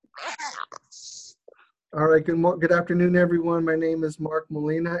All right, good afternoon, everyone. My name is Mark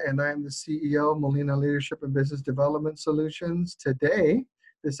Molina, and I am the CEO of Molina Leadership and Business Development Solutions. Today,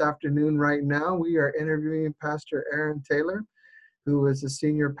 this afternoon, right now, we are interviewing Pastor Aaron Taylor, who is a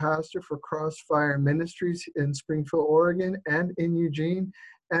senior pastor for Crossfire Ministries in Springfield, Oregon, and in Eugene,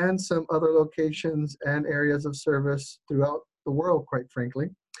 and some other locations and areas of service throughout the world, quite frankly.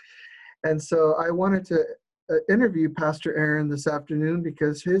 And so I wanted to interview Pastor Aaron this afternoon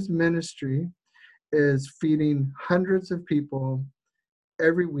because his ministry is feeding hundreds of people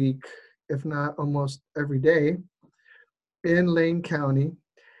every week, if not almost every day, in Lane County.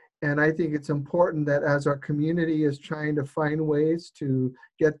 And I think it's important that as our community is trying to find ways to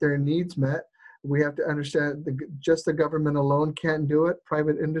get their needs met, we have to understand just the government alone can't do it.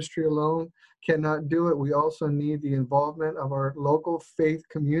 Private industry alone cannot do it. We also need the involvement of our local faith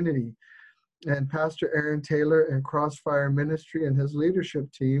community. And Pastor Aaron Taylor and Crossfire Ministry and his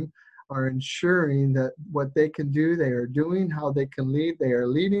leadership team are ensuring that what they can do, they are doing, how they can lead, they are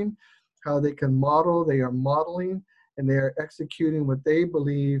leading, how they can model, they are modeling, and they are executing what they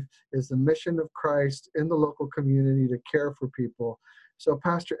believe is the mission of Christ in the local community to care for people. So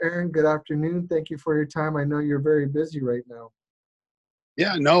Pastor Aaron, good afternoon. Thank you for your time. I know you're very busy right now.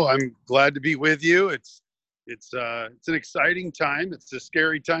 Yeah, no, I'm glad to be with you. It's an exciting time. It's a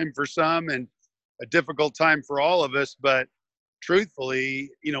scary time for some and a difficult time for all of us, but truthfully,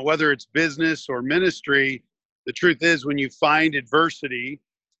 whether it's business or ministry, the truth is when you find adversity,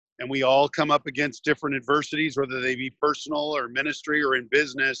 and we all come up against different adversities, whether they be personal or ministry or in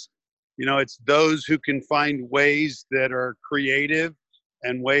business, it's those who can find ways that are creative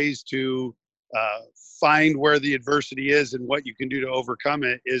and ways to find where the adversity is and what you can do to overcome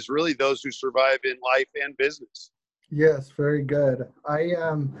it is really those who survive in life and business. Yes, very good. I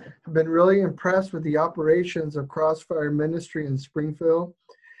have been really impressed with the operations of Crossfire Ministry in Springfield.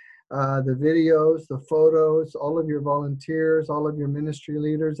 The videos, the photos, all of your volunteers, all of your ministry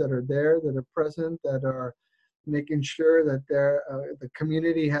leaders that are there, that are present, that are making sure that the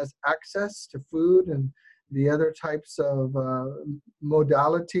community has access to food and the other types of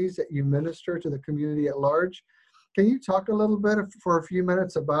modalities that you minister to the community at large. Can you talk a little bit for a few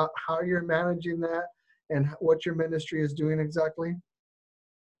minutes about how you're managing that and what your ministry is doing exactly?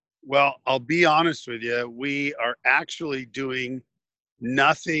 Well, I'll be honest with you. We are actually doing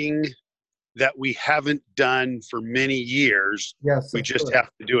nothing that we haven't done for many years. Yes, we just have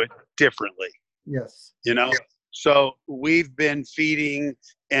to do it differently. Yes. So we've been feeding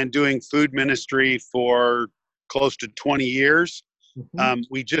and doing food ministry for close to 20 years. Mm-hmm.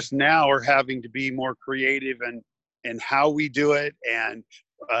 We just now are having to be more creative in how we do it. And,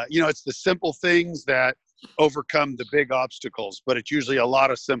 it's the simple things that overcome the big obstacles, but it's usually a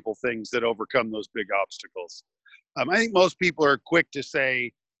lot of simple things that overcome those big obstacles. I think most people are quick to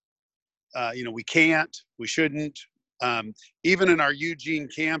say, we can't, we shouldn't. Even in our Eugene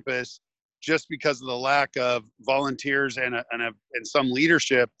campus, just because of the lack of volunteers and some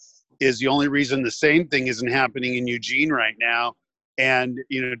leadership is the only reason the same thing isn't happening in Eugene right now. And,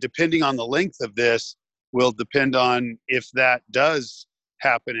 depending on the length of this will depend on if that does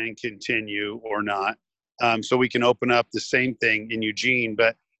happen and continue or not. So we can open up the same thing in Eugene.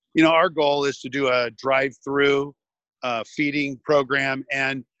 But, our goal is to do a drive-through feeding program.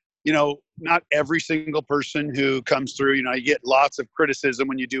 And, not every single person who comes through, you get lots of criticism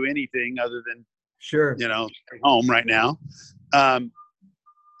when you do anything other than, sure, home right now.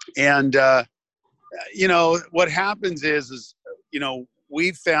 What happens is,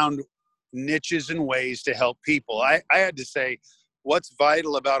 we've found niches and ways to help people. I had to say, what's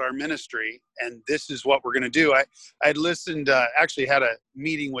vital about our ministry, and this is what we're going to do. I'd listened, actually had a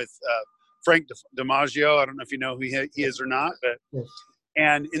meeting with Frank DiMaggio. I don't know if you know who he is or not, but yes.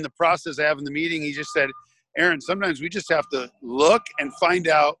 And in the process of having the meeting, he just said, Aaron, sometimes we just have to look and find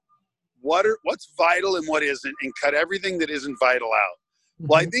out what's vital and what isn't, and cut everything that isn't vital out. Mm-hmm.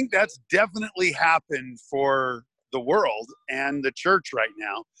 Well, I think that's definitely happened for the world and the church right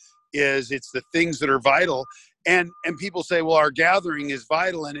now. It's the things that are vital. And people say, well, our gathering is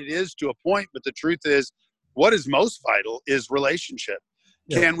vital, and it is to a point, but the truth is, what is most vital is relationship.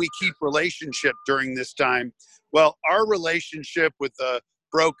 Yeah. Can we keep relationship during this time? Well, our relationship with the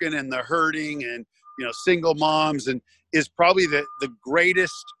broken and the hurting and, single moms is probably the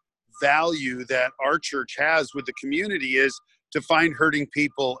greatest value that our church has with the community is to find hurting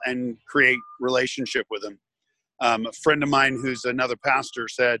people and create relationship with them. A friend of mine who's another pastor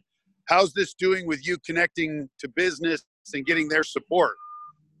said, how's this doing with you connecting to business and getting their support?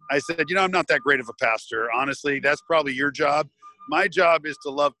 I said, I'm not that great of a pastor. Honestly, that's probably your job. My job is to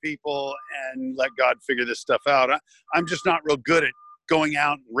love people and let God figure this stuff out. I'm just not real good at going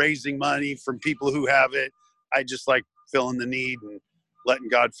out and raising money from people who have it. I just like filling the need and letting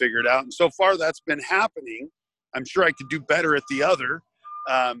God figure it out. And so far that's been happening. I'm sure I could do better at the other.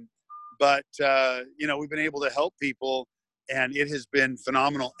 But we've been able to help people, and it has been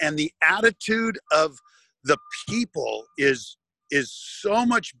phenomenal. And the attitude of the people is so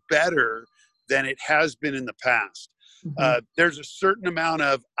much better than it has been in the past. There's a certain amount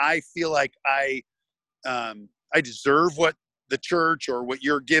of, I feel like I deserve what the church or what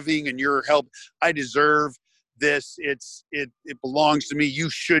you're giving and your help. I deserve this. It belongs to me. You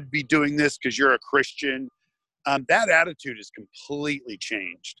should be doing this because you're a Christian. That attitude is completely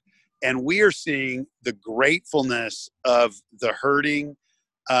changed. And we are seeing the gratefulness of the hurting,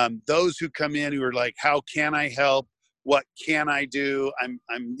 those who come in who are like, how can I help? What can I do? I'm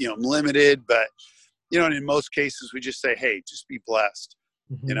limited, but, and in most cases we just say, hey, just be blessed,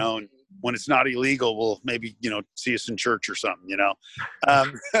 and when it's not illegal, we'll maybe, see us in church or something,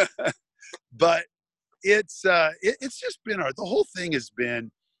 but it's just been the whole thing has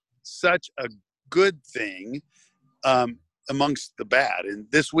been such a good thing, amongst the bad. And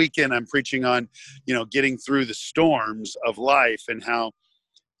this weekend I'm preaching on, getting through the storms of life, and how,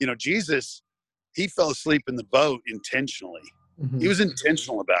 Jesus, he fell asleep in the boat intentionally. He was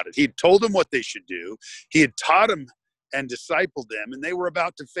intentional about it. He had told them what they should do. He had taught them and discipled them, and they were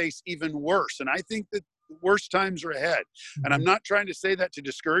about to face even worse. And I think that worse times are ahead. And I'm not trying to say that to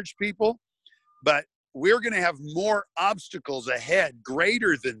discourage people, but we're going to have more obstacles ahead,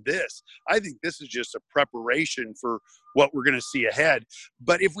 greater than this. I think this is just a preparation for what we're going to see ahead.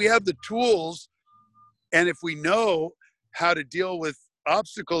 But if we have the tools, and if we know how to deal with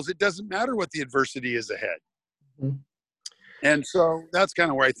obstacles, it doesn't matter what the adversity is ahead. And so that's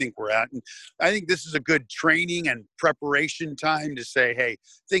kind of where I think we're at. And I think this is a good training and preparation time to say, hey,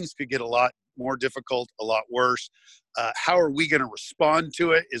 things could get a lot more difficult, a lot worse. How are we going to respond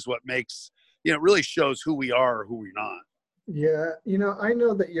to it is what makes, really shows who we are or who we're not. Yeah. I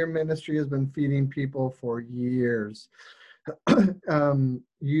know that your ministry has been feeding people for years.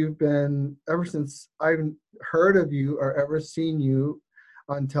 You've been, ever since I've heard of you or ever seen you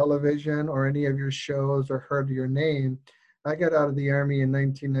on television or any of your shows or heard your name, I got out of the Army in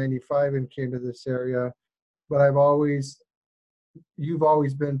 1995 and came to this area, but you've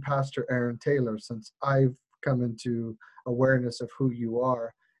always been Pastor Aaron Taylor since I've come into awareness of who you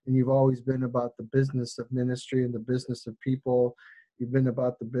are. And you've always been about the business of ministry and the business of people. You've been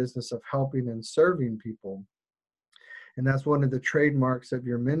about the business of helping and serving people. And that's one of the trademarks of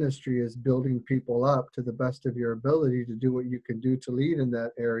your ministry, is building people up to the best of your ability to do what you can do to lead in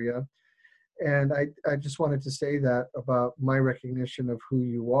that area. And I just wanted to say that about my recognition of who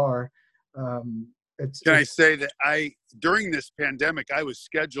you are. I say that during this pandemic, I was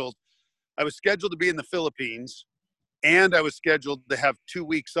scheduled to be in the Philippines, and I was scheduled to have 2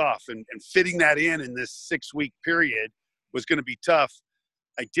 weeks off, and fitting that in this 6-week period was going to be tough.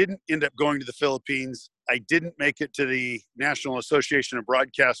 I didn't end up going to the Philippines. I didn't make it to the National Association of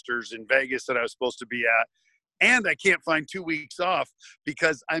Broadcasters in Vegas that I was supposed to be at. And I can't find 2 weeks off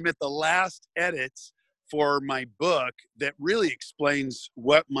because I'm at the last edits for my book that really explains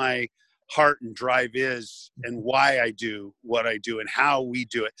what my heart and drive is and why I do what I do and how we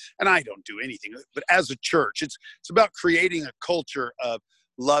do it. And I don't do anything, but as a church, it's about creating a culture of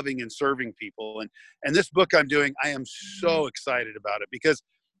loving and serving people. And this book I'm doing, I am so excited about it because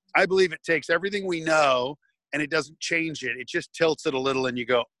I believe it takes everything we know and it doesn't change it. It just tilts it a little and you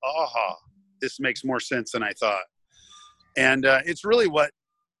go, aha, this makes more sense than I thought. And it's really what,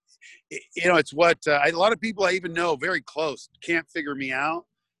 it's what a lot of people I even know very close can't figure me out.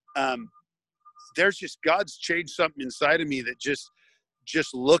 There's just, God's changed something inside of me that just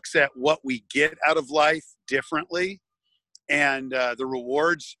looks at what we get out of life differently, and the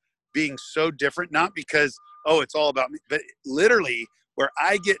rewards being so different, not because, it's all about me, but literally where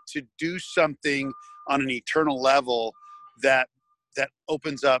I get to do something on an eternal level that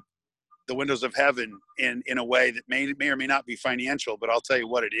opens up the windows of heaven in a way that may or may not be financial, but I'll tell you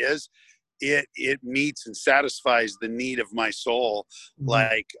what it is. It meets and satisfies the need of my soul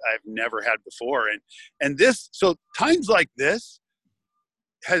like I've never had before. And this, so times like this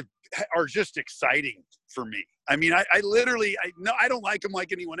are just exciting for me. I mean, I literally, I don't like them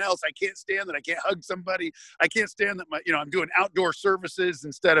like anyone else. I can't stand that I can't hug somebody. I can't stand that I'm doing outdoor services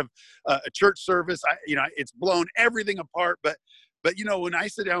instead of a church service. It's blown everything apart. But when I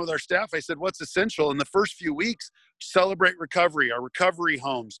sit down with our staff, I said, what's essential in the first few weeks? Celebrate recovery, our recovery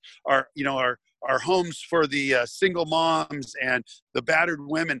homes, our homes for the single moms and the battered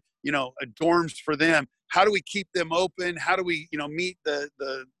women, dorms for them. How do we keep them open? How do we, meet the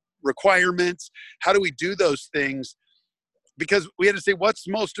requirements? How do we do those things? because we had to say what's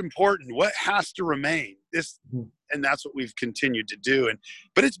most important, what has to remain. Mhm. And that's what we've continued to do.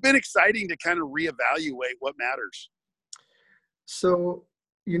 But it's been exciting to kind of reevaluate what matters. So,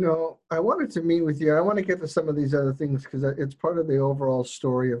 I wanted to meet with you. I want to get to some of these other things because it's part of the overall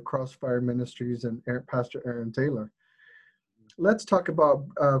story of Crossfire Ministries and Pastor Aaron Taylor. Let's talk about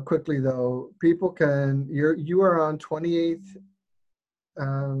quickly though. People you are on 28th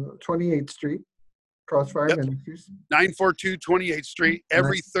Street, Crossfire Yep. Ministries. 942 28th Street.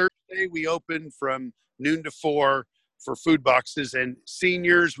 Every Nice. Thursday we open from noon to 4 for food boxes, and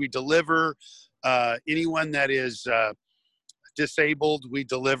seniors we deliver. Anyone that is disabled we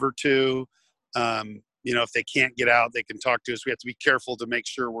deliver to. If they can't get out, they can talk to us. We have to be careful to make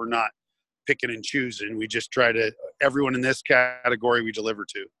sure we're not picking and choosing. We just try to, everyone in this category we deliver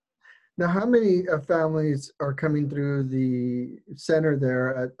to. Now, how many families are coming through the center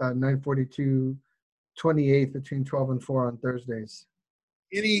there at 942 28th between 12 and 4 on Thursdays?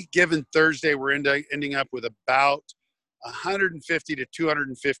 Any given Thursday, we're ending up with about 150 to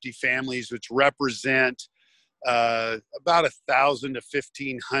 250 families, which represent about 1,000 to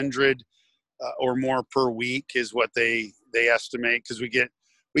 1,500 or more per week is what they estimate. Because we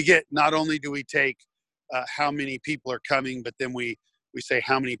get not only do we take how many people are coming, but then we say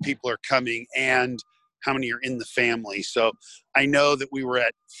how many people are coming and how many are in the family. So I know that we were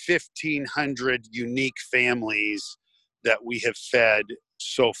at 1,500 unique families that we have fed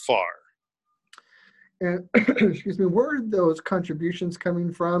so far. And excuse me, where are those contributions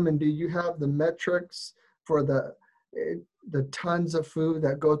coming from? And do you have the metrics for the tons of food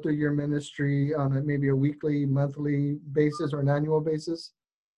that go through your ministry on maybe a weekly, monthly basis or an annual basis?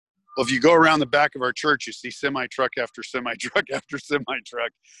 Well, if you go around the back of our church, you see semi-truck after semi-truck after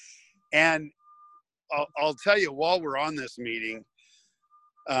semi-truck. And I'll tell you, while we're on this meeting,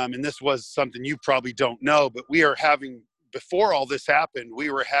 and this was something you probably don't know, but before all this happened,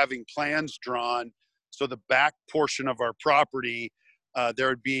 we were having plans drawn. So the back portion of our property, there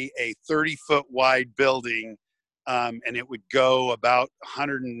would be a 30-foot wide building, and it would go about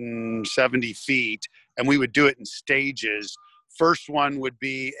 170 feet, and we would do it in stages. First one would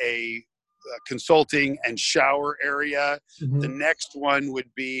be a consulting and shower area. Mm-hmm. The next one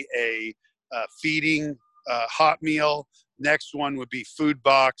would be a feeding hot meal. Next one would be food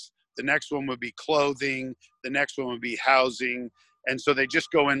box. The next one would be clothing. The next one would be housing. And so they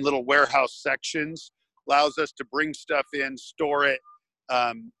just go in little warehouse sections, allows us to bring stuff in, store it.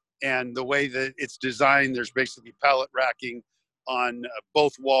 And the way that it's designed, there's basically pallet racking on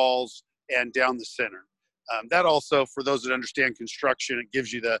both walls and down the center. That also, for those that understand construction, it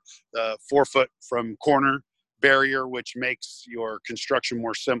gives you the 4 foot from corner barrier, which makes your construction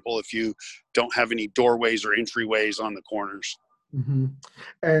more simple if you don't have any doorways or entryways on the corners. Mm-hmm.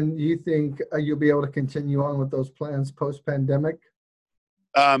 And you think you'll be able to continue on with those plans post-pandemic?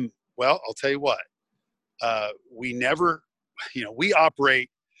 Well, I'll tell you what, we never, we operate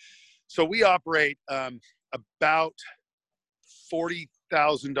about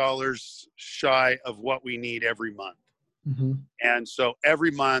 $40,000 shy of what we need every month. Mm-hmm. And so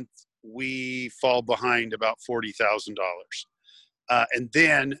every month we fall behind about $40,000. And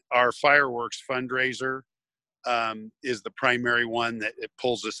then our fireworks fundraiser is the primary one that it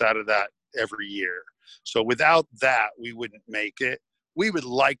pulls us out of that every year. So without that, we wouldn't make it. We would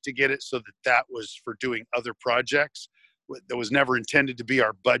like to get it so that was for doing other projects. That was never intended to be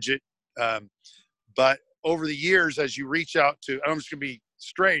our budget. But over the years, as you reach out to, I'm just going to be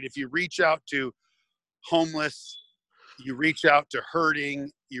straight, if you reach out to homeless, you reach out to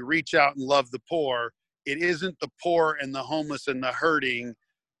hurting, you reach out and love the poor, it isn't the poor and the homeless and the hurting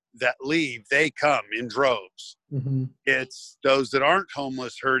that leave. They come in droves. Mm-hmm. It's those that aren't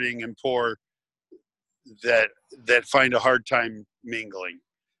homeless, hurting, and poor that find a hard time mingling,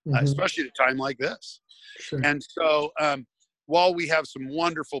 Mm-hmm. especially at a time like this. Sure. And so while we have some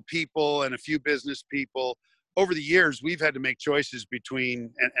wonderful people and a few business people, over the years, we've had to make choices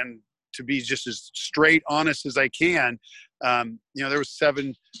between, and to be just as straight, honest as I can, there was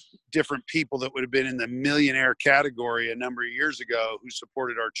 7 different people that would have been in the millionaire category a number of years ago who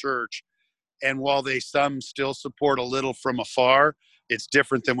supported our church. And while some still support a little from afar, it's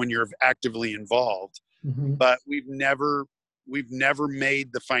different than when you're actively involved. Mm-hmm. But we've never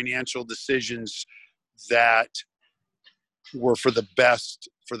made the financial decisions that were for the best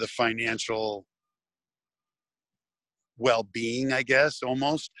for the financial well-being, I guess,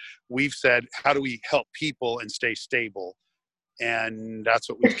 almost. We've said, how do we help people and stay stable? And that's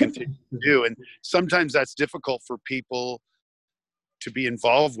what we've continued to do. And sometimes that's difficult for people to be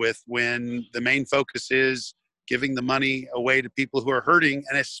involved with when the main focus is giving the money away to people who are hurting.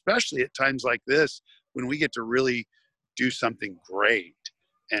 And especially at times like this, when we get to really do something great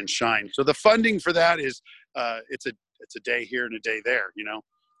and shine. So the funding for that is it's a day here and a day there.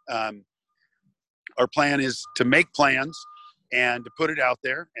 Our plan is to make plans and to put it out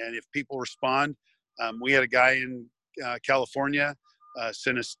there. And if people respond, we had a guy in California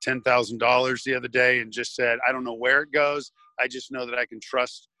sent us $10,000 the other day and just said, I don't know where it goes. I just know that I can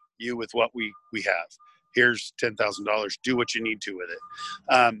trust you with what we have. Here's $10,000. Do what you need to with it.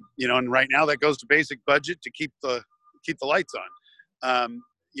 And right now that goes to basic budget to keep the lights on.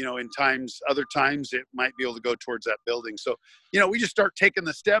 In other times it might be able to go towards that building. So, we just start taking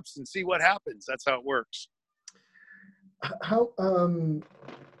the steps and see what happens. That's how it works.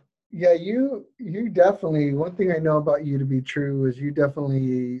 Yeah, you definitely, one thing I know about you to be true is you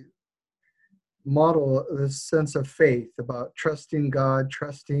definitely model this sense of faith about trusting God,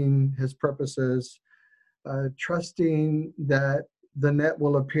 trusting his purposes, trusting that the net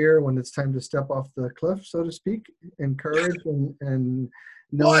will appear when it's time to step off the cliff, so to speak, and courage and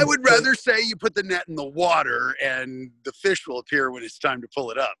well, I would rather say you put the net in the water and the fish will appear when it's time to pull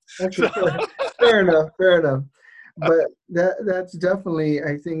it up. Okay, fair enough. But that's definitely,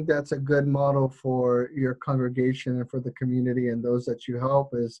 I think that's a good model for your congregation and for the community and those that you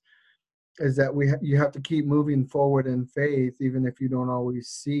help is that you have to keep moving forward in faith, even if you don't always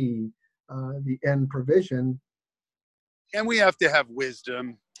see the end provision. And we have to have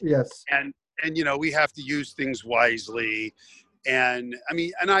wisdom. Yes. And we have to use things wisely. And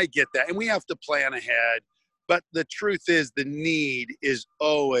I get that. And we have to plan ahead. But the truth is the need is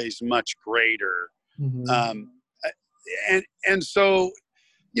always much greater. Mm-hmm. And so,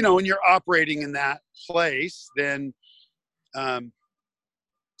 when you're operating in that place, then, God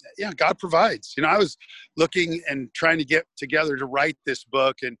provides. I was looking and trying to get together to write this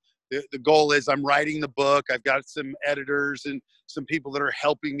book. And the goal is I'm writing the book. I've got some editors and some people that are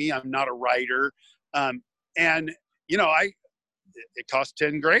helping me. I'm not a writer. It costs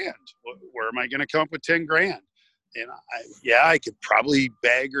 10 grand. Where am I going to come up with 10 grand? And I could probably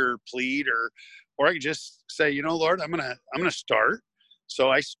beg or plead or I could just say, Lord, I'm going to start. So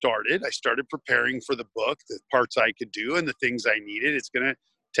I started preparing for the book, the parts I could do and the things I needed. It's going to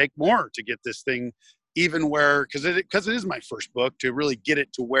take more to get this thing even where, because it is my first book, to really get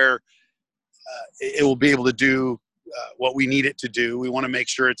it to where it will be able to do what we need it to do. We want to make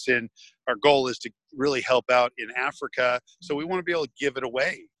sure our goal is to really help out in Africa. So we want to be able to give it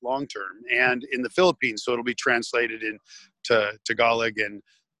away long term and in the Philippines. So it'll be translated into Tagalog and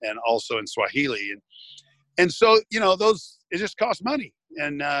also in Swahili. And so, it just costs money.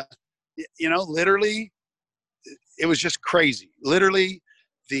 And, literally it was just crazy. Literally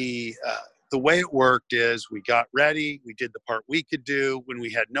the way it worked is we got ready. We did the part we could do when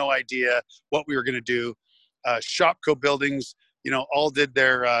we had no idea what we were going to do. Shopco buildings, all did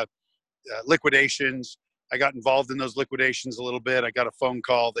their liquidations. I got involved in those liquidations a little bit. I got a phone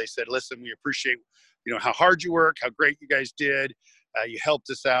call. They said, listen, we appreciate, how hard you work, how great you guys did. You helped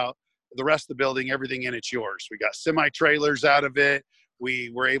us out. The rest of the building, everything in it's yours. We got semi-trailers out of it. We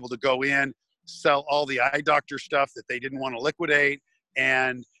were able to go in, sell all the eye doctor stuff that they didn't want to liquidate.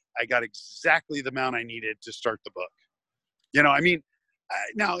 And I got exactly the amount I needed to start the book.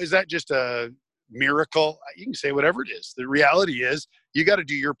 Now, is that just a miracle? You can say whatever it is. The reality is you got to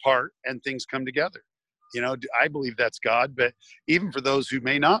do your part and things come together. I believe that's God, but even for those who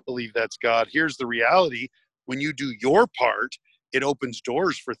may not believe that's God, here's the reality. When you do your part, it opens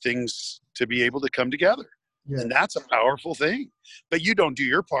doors for things to be able to come together. Yes. And that's a powerful thing. But you don't do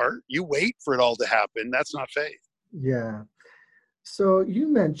your part. You wait for it all to happen. That's not faith. Yeah. So you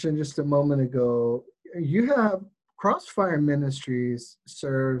mentioned just a moment ago, you have Crossfire Ministries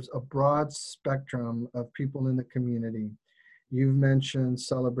serves a broad spectrum of people in the community. You've mentioned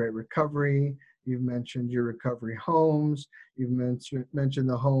Celebrate Recovery. You've mentioned your recovery homes. You've mentioned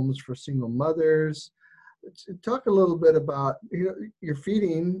the homes for single mothers. Talk a little bit about, you're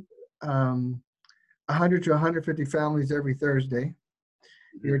feeding 100 to 150 families every Thursday.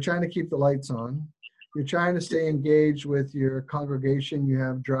 You're trying to keep the lights on. You're trying to stay engaged with your congregation. You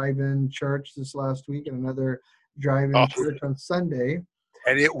have drive-in church this last week and another drive-in church on Sunday.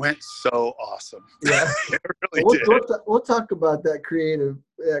 And it went so awesome. Yeah, it really did. We'll talk about that creative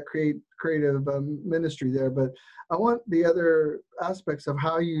ministry there. But I want the other aspects of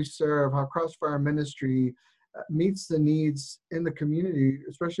how you serve, how Crossfire Ministry meets the needs in the community,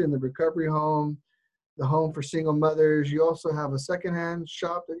 especially in the recovery home, the home for single mothers. You also have a secondhand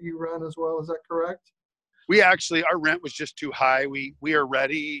shop that you run as well. Is that correct? Our rent was just too high. We are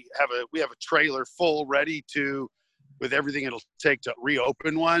ready. We have a trailer full ready to, with everything it'll take to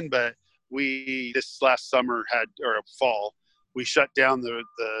reopen one. But this last summer fall, we shut down the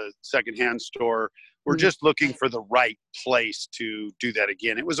secondhand store. We're just looking for the right place to do that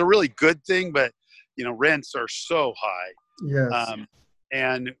again. It was a really good thing, but rents are so high. Yes.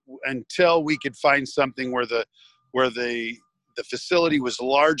 And until we could find something where the facility was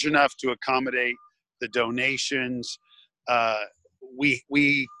large enough to accommodate the donations, we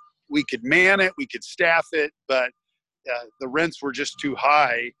could man it, we could staff it, but the rents were just too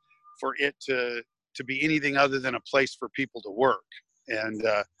high for it to be anything other than a place for people to work. And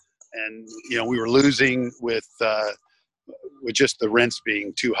we were losing with just the rents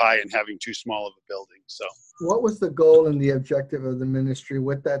being too high and having too small of a building. So what was the goal and the objective of the ministry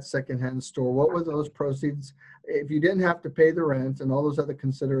with that secondhand store? What were those proceeds? If you didn't have to pay the rent and all those other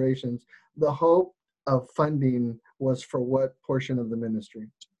considerations, the hope of funding was for what portion of the ministry?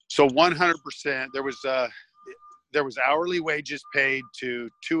 So 100%, there was hourly wages paid to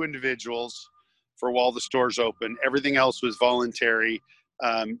 2 individuals for while the store's open. Everything else was voluntary.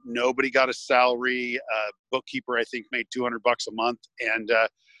 Nobody got a salary. Bookkeeper, I think, made $200 a month. And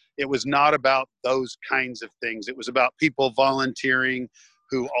it was not about those kinds of things. It was about people volunteering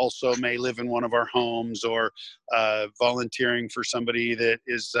who also may live in one of our homes, or volunteering for somebody that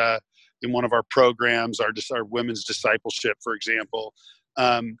is in one of our programs, our women's discipleship, for example.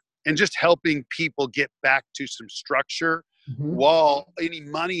 And just helping people get back to some structure, while any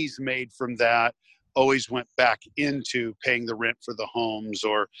monies made from that always went back into paying the rent for the homes,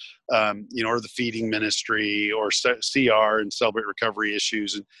 or or the feeding ministry, or CR and Celebrate Recovery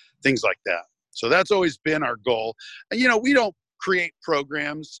Issues and things like that. So that's always been our goal. And we don't create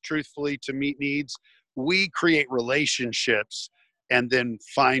programs, truthfully, to meet needs. We create relationships and then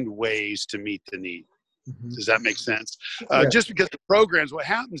find ways to meet the need. Does that make sense? Yeah. Just because the programs, what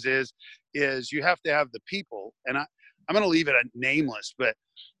happens is you have to have the people, and I'm going to leave it nameless, but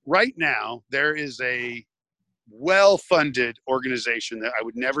right now there is a well-funded organization that I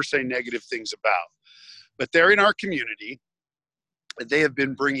would never say negative things about, but they're in our community. They have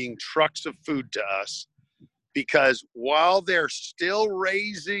been bringing trucks of food to us because while they're still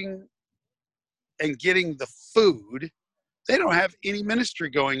raising and getting the food, they don't have any ministry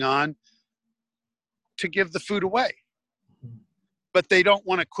going on to give the food away. But they don't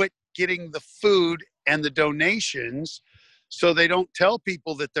want to quit getting the food and the donations, so they don't tell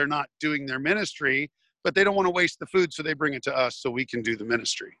people that they're not doing their ministry, but they don't want to waste the food, so they bring it to us so we can do the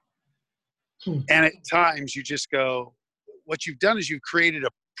ministry. And at times you just go, what you've done is you've created a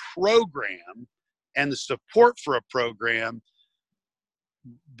program and the support for a program,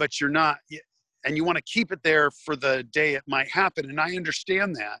 but you're not, and you want to keep it there for the day it might happen. And I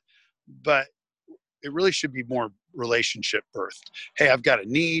understand that, but it really should be more relationship birthed. Hey, I've got a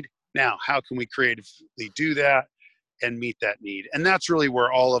need. Now, how can we creatively do that and meet that need? And that's really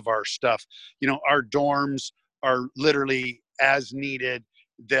where all of our stuff, our dorms are literally as needed.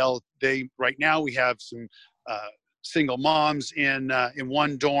 Right now we have some single moms in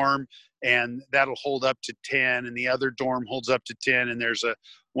one dorm, and that'll hold up to 10, and the other dorm holds up to 10. And there's a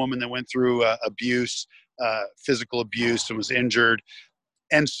woman that went through abuse, physical abuse, and was injured.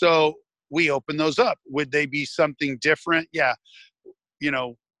 And so we open those up. Would they be something different? Yeah.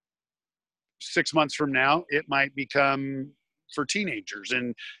 6 months from now, it might become for teenagers.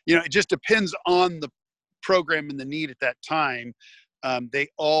 And, it just depends on the program and the need at that time. They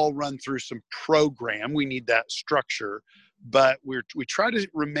all run through some program. We need that structure, but we try to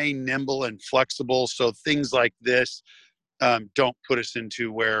remain nimble and flexible. So things like this don't put us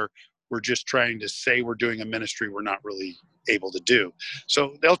into where we're just trying to say we're doing a ministry we're not really able to do.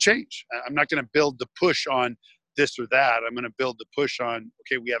 So they'll change. I'm not going to build the push on this or that. I'm going to build the push on,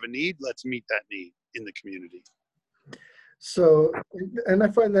 okay, we have a need. Let's meet that need in the community. So, and I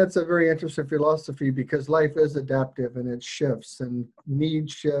find that's a very interesting philosophy, because life is adaptive and it shifts and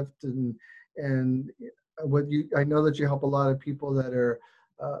needs shift. And I know that you help a lot of people that are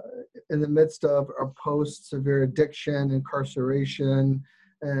in the midst of or post severe addiction, incarceration,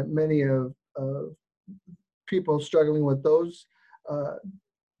 and many of people struggling with those,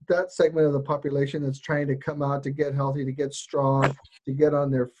 that segment of the population that's trying to come out, to get healthy, to get strong, to get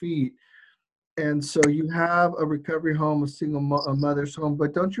on their feet. And so you have a recovery home, a single mother's home,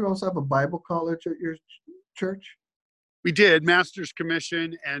 but don't you also have a Bible college at your church? We did, Master's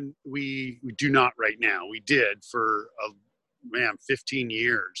Commission, and we do not right now. We did for 15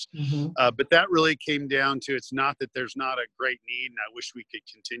 years. But that really came down to, it's not that there's not a great need, and I wish we could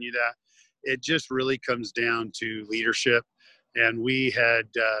continue that. It just really comes down to leadership. And we had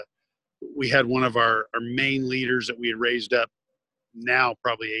one of our main leaders that we had raised up now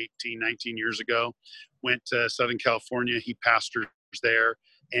probably 18, 19 years ago, went to Southern California. He pastors there,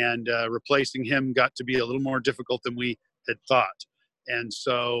 and replacing him got to be a little more difficult than we had thought. And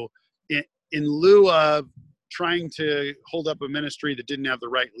so in lieu of trying to hold up a ministry that didn't have the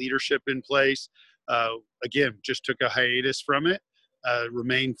right leadership in place, again, just took a hiatus from it,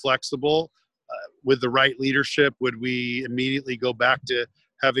 remained flexible. With the right leadership, would we immediately go back to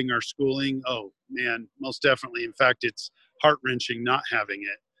having our schooling? Oh, man, most definitely. In fact, it's heart-wrenching not having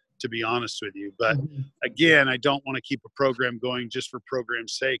it, to be honest with you. But again, I don't want to keep a program going just for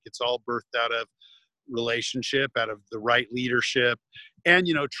program's sake. It's all birthed out of relationship, out of the right leadership, and,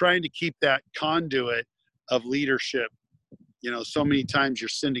 trying to keep that conduit of leadership. So many times you're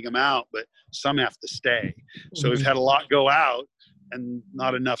sending them out, but some have to stay. So we've had a lot go out and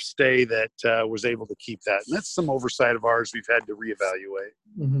not enough stay that was able to keep that. And that's some oversight of ours we've had to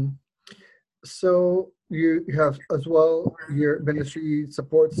reevaluate. So you have as well, your ministry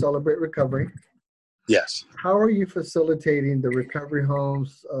supports Celebrate Recovery. Yes. How are you facilitating the recovery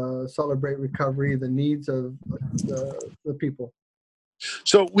homes, Celebrate Recovery, the needs of the people?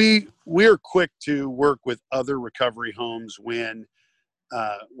 So we're quick to work with other recovery homes when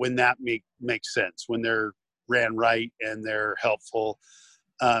that makes sense, when they're ran right and they're helpful.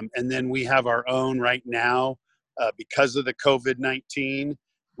 And then we have our own right now, because of the COVID-19,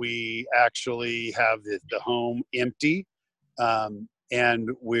 we actually have the home empty, and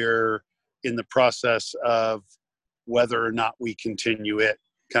we're in the process of whether or not we continue it,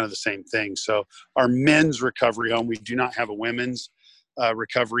 kind of the same thing. So our men's recovery home, we do not have a women's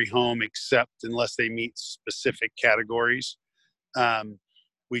recovery home, except unless they meet specific categories.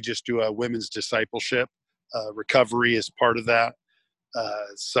 We just do a women's discipleship. Recovery is part of that.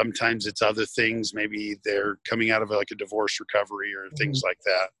 Sometimes it's other things. Maybe they're coming out of like a divorce recovery or things like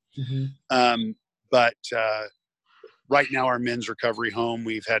that. But right now, our men's recovery home,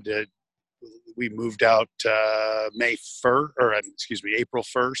 we moved out April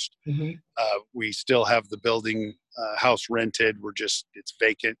 1st. We still have the building house rented. It's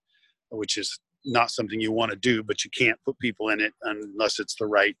vacant, which is not something you want to do, but you can't put people in it unless it's the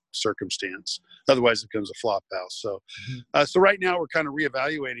right circumstance. Otherwise, it becomes a flop house. So, so right now we're kind of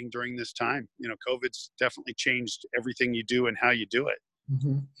reevaluating during this time. COVID's definitely changed everything you do and how you do it.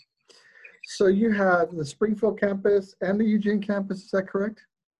 So you have the Springfield campus and the Eugene campus. Is that correct?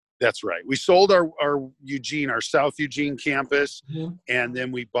 That's right. We sold our South Eugene campus, and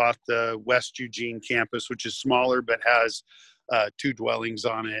then we bought the West Eugene campus, which is smaller but has 2 dwellings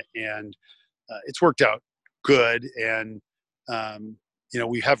on it, and it's worked out good. And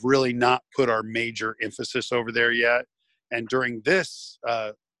we have really not put our major emphasis over there yet. And during this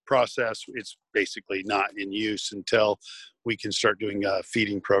process, it's basically not in use until we can start doing a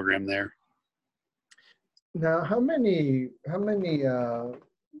feeding program there. Now, how many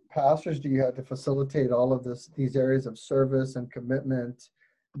pastors do you have to facilitate all of these areas of service and commitment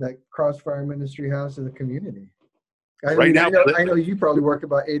that Crossfire Ministry has to the community? I know you probably work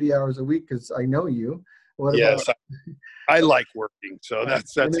about 80 hours a week because I know you. Yes, I like working, so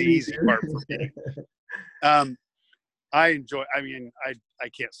that's the easy part for me. I enjoy. I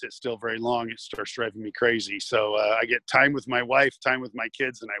can't sit still very long. It starts driving me crazy. So I get time with my wife, time with my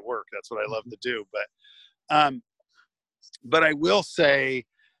kids, and I work. That's what I love to do. But I will say,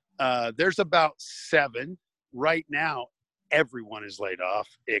 there's about 7 right now. Everyone is laid off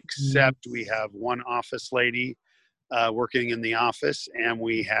except we have one office lady working in the office, and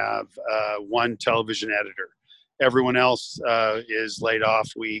we have one television editor. Everyone else is laid off.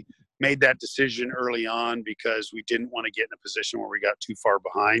 We made that decision early on because we didn't want to get in a position where we got too far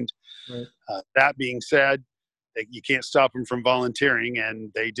behind. Right. That being said, you can't stop them from volunteering,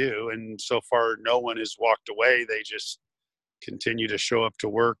 and they do. And so far, no one has walked away. They just continue to show up to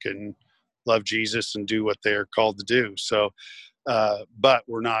work and love Jesus and do what they're called to do. So, but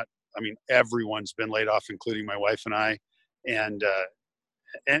we're not. Everyone's been laid off, including my wife and I, and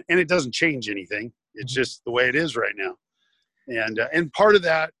it doesn't change anything. It's just the way it is right now. And part of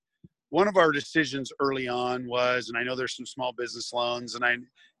that, one of our decisions early on was, and I know there's some small business loans,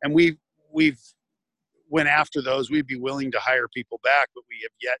 and we've went after those. We'd be willing to hire people back, but we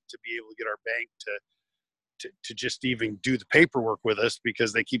have yet to be able to get our bank to just even do the paperwork with us,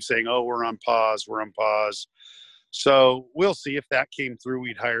 because they keep saying, oh, we're on pause. So we'll see. If that came through,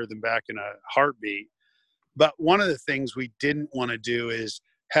 we'd hire them back in a heartbeat. But one of the things we didn't want to do is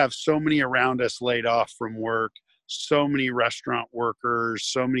have so many around us laid off from work, so many restaurant workers,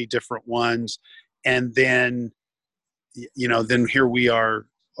 so many different ones. And then, then here we are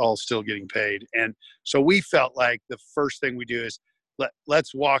all still getting paid. And so we felt like the first thing we do is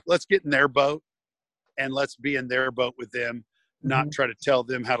let's get in their boat, and let's be in their boat with them, not try to tell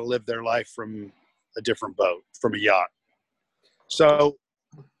them how to live their life from a different boat, from a yacht. So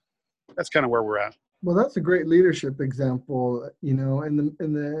that's kind of where we're at. Well, that's a great leadership example, in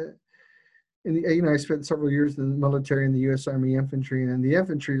the I spent several years in the military in the U.S. Army infantry, and the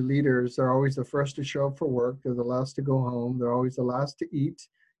infantry leaders are always the first to show up for work. They're the last to go home. They're always the last to eat.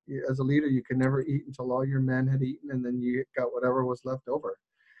 As a leader, you can never eat until all your men had eaten, and then you got whatever was left over.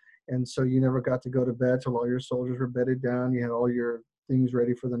 And so you never got to go to bed till all your soldiers were bedded down. You had all your things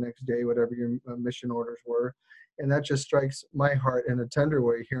ready for the next day, whatever your mission orders were. And that just strikes my heart in a tender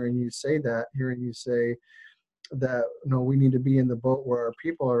way, hearing you say that no, we need to be in the boat where our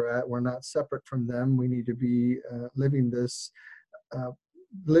people are at. We're not separate from them. We need to be living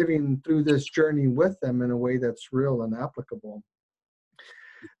through this journey with them in a way that's real and applicable.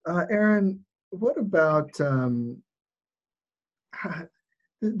 Aaron, what about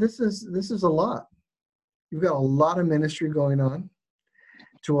this is a lot. You've got a lot of ministry going on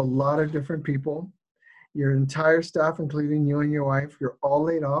to a lot of different people. Your entire staff, including you and your wife, you're all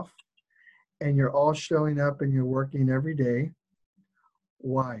laid off. And you're all showing up and you're working every day.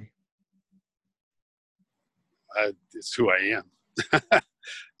 Why? It's who I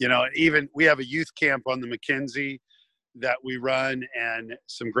am. Even we have a youth camp on the McKenzie that we run, and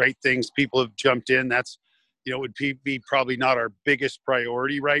some great things. People have jumped in. That's, would be probably not our biggest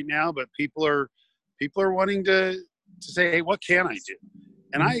priority right now, but people are wanting to say, hey, what can I do?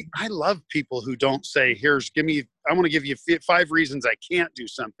 And I love people who don't say, I want to give you 5 reasons I can't do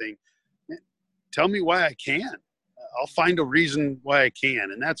something. Tell me why I can. I'll find a reason why I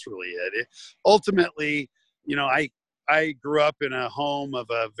can. And that's really it. Ultimately, I grew up in a home of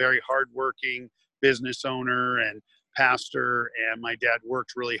a very hardworking business owner and pastor, and my dad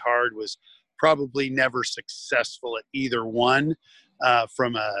worked really hard, was probably never successful at either one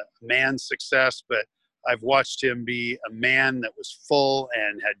from a man's success, but I've watched him be a man that was full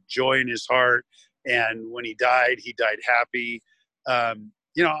and had joy in his heart. And when he died happy.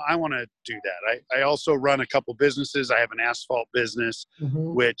 I want to do that. I also run a couple businesses. I have an asphalt business,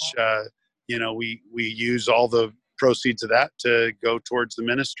 which, we use all the proceeds of that to go towards the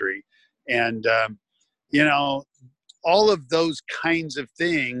ministry. And, all of those kinds of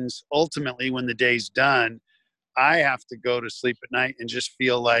things, ultimately, when the day's done, I have to go to sleep at night and just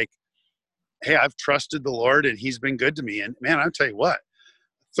feel like, hey, I've trusted the Lord and he's been good to me. And man, I'll tell you what,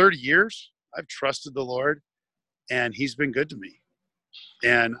 30 years, I've trusted the Lord and he's been good to me.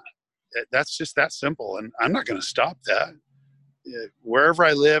 And that's just that simple. And I'm not going to stop that. Wherever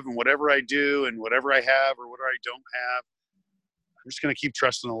I live and whatever I do and whatever I have or whatever I don't have, I'm just going to keep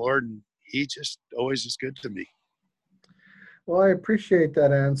trusting the Lord. And he just always is good to me. Well, I appreciate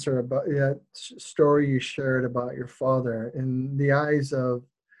that answer about that story you shared about your father. In the eyes of,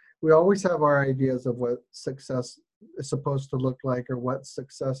 we always have our ideas of what success is supposed to look like or what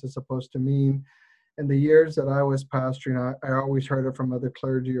success is supposed to mean. In the years that I was pastoring, I always heard it from other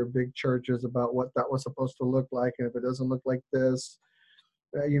clergy or big churches about what that was supposed to look like. And if it doesn't look like this,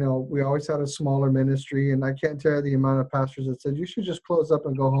 we always had a smaller ministry. And I can't tell you the amount of pastors that said, you should just close up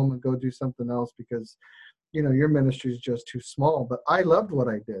and go home and go do something else because, your ministry is just too small. But I loved what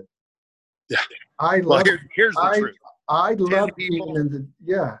I did. Yeah. Here's the truth. I loved being in the,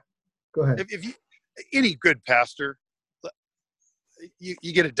 yeah. Go ahead. If you, any good pastor,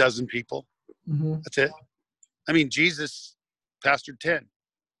 you get a dozen people. Mm-hmm. That's it. I mean, Jesus pastored 10.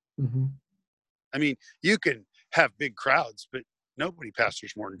 Mm-hmm. I mean, you can have big crowds, but nobody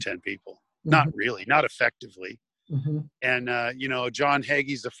pastors more than 10 people. Mm-hmm. Not really, not effectively. Mm-hmm. And, John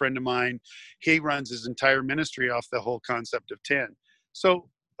Hagee's a friend of mine. He runs his entire ministry off the whole concept of 10. So,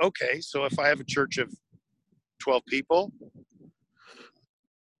 okay, so if I have a church of 12 people,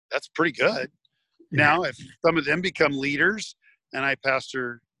 that's pretty good. Yeah. Now, if some of them become leaders and I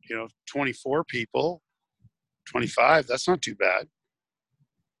pastor 24 people, 25, that's not too bad.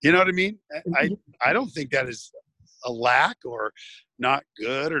 You know what I mean? I don't think that is a lack or not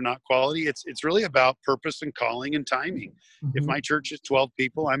good or not quality. It's really about purpose and calling and timing. Mm-hmm. If my church is 12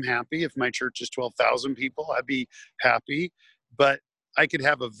 people, I'm happy. If my church is 12,000 people, I'd be happy. But I could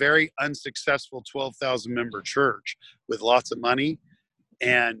have a very unsuccessful 12,000 member church with lots of money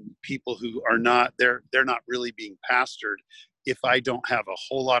and people who are not, they're not really being pastored if I don't have a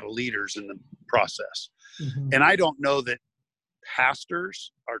whole lot of leaders in the process. Mm-hmm. And I don't know that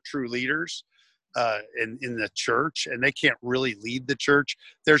pastors are true leaders in the church, and they can't really lead the church.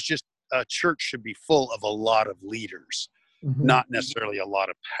 There's just, a church should be full of a lot of leaders, mm-hmm. not necessarily a lot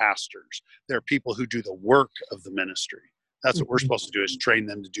of pastors. There are people who do the work of the ministry. That's what we're supposed to do, is train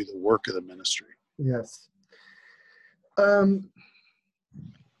them to do the work of the ministry. Yes.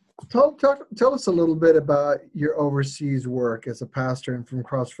 Tell us a little bit about your overseas work as a pastor and from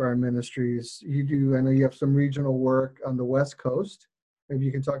Crossfire Ministries. I know you have some regional work on the West Coast. Maybe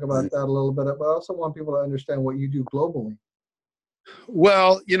you can talk about that a little bit. But I also want people to understand what you do globally.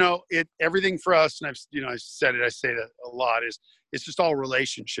 Well, everything for us, and I said it, I say that a lot, is it's just all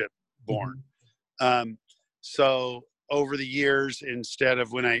relationship born. So over the years, instead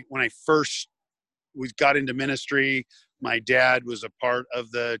of when I first we got into ministry, my dad was a part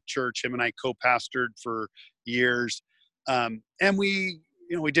of the church. Him and I co-pastored for years. And we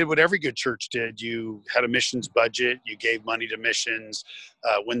did what every good church did. You had a missions budget. You gave money to missions.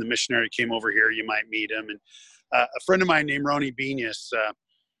 When the missionary came over here, you might meet him. And a friend of mine named Ronnie Benius,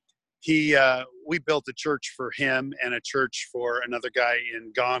 we built a church for him and a church for another guy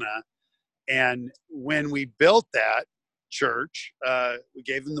in Ghana. And when we built that church, we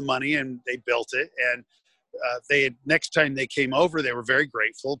gave them the money and they built it. And next time they came over, they were very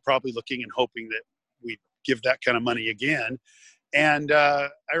grateful, probably looking and hoping that we'd give that kind of money again. And I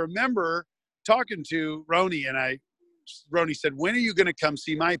remember talking to Ronnie, and Ronnie said, "When are you going to come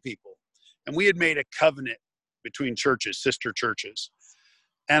see my people?" And we had made a covenant between churches, sister churches.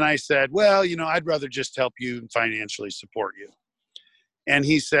 And I said, "Well, I'd rather just help you and financially support you." And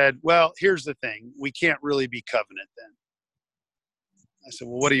he said, "Well, here's the thing. We can't really be covenant then." I said,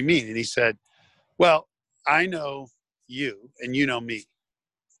 "Well, what do you mean?" And he said, "Well, I know you and you know me.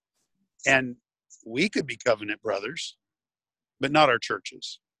 And we could be covenant brothers, but not our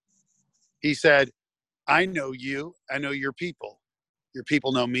churches." He said, "I know you. I know your people. Your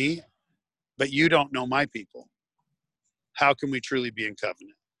people know me, but you don't know my people. How can we truly be in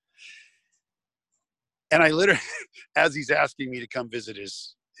covenant?" And I literally, as he's asking me to come visit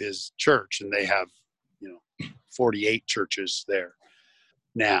his church, and they have, 48 churches there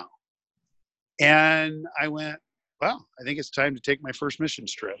now. And I went, "Well, I think it's time to take my first mission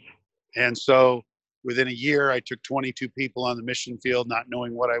trip." And so within a year, I took 22 people on the mission field, not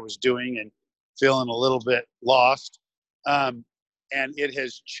knowing what I was doing and feeling a little bit lost. And it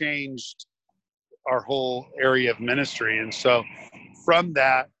has changed our whole area of ministry. And so from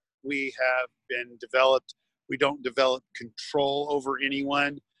that, we have been developed. We don't develop control over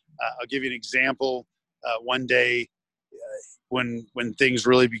anyone. I'll give you an example. One day, when things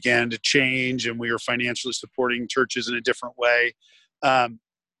really began to change and we were financially supporting churches in a different way,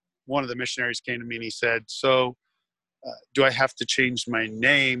 one of the missionaries came to me and he said, "So do I have to change my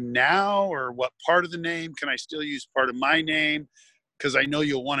name now, or what part of the name? Can I still use part of my name? Because I know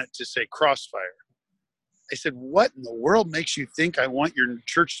you'll want it to say Crossfire." I said, "What in the world makes you think I want your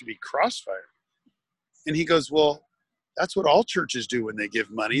church to be Crossfire?" And he goes, "Well, that's what all churches do when they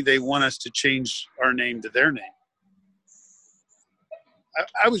give money. They want us to change our name to their name."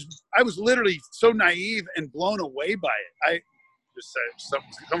 I was literally so naive and blown away by it. I just said,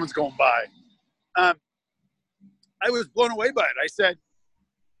 someone's going by. I was blown away by it. I said,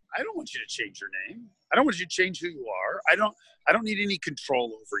 "I don't want you to change your name. I don't want you to change who you are. I don't need any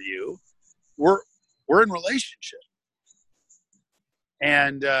control over you. We're in relationship."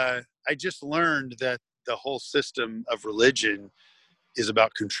 And I just learned that the whole system of religion is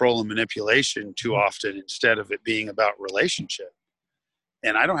about control and manipulation too often, instead of it being about relationship.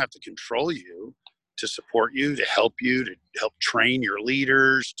 And I don't have to control you to support you, to help train your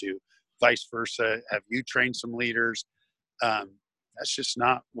leaders, to vice versa, have you train some leaders. That's just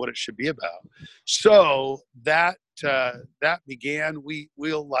not what it should be about. So that began.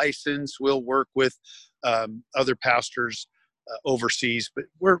 We'll license, we'll work with other pastors overseas, but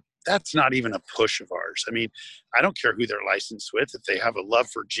that's not even a push of ours. I mean, I don't care who they're licensed with. If they have a love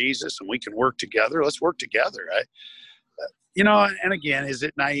for Jesus and we can work together, let's work together. And again, is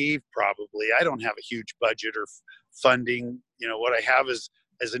it naive? Probably. I don't have a huge budget or funding. What I have is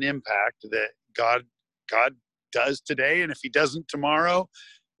an impact that God does today. And if he doesn't tomorrow,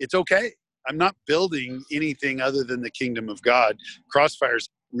 it's okay. I'm not building anything other than the kingdom of God. Crossfire is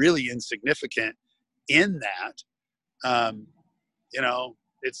really insignificant in that.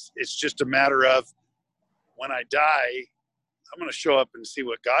 It's just a matter of, when I die, I'm going to show up and see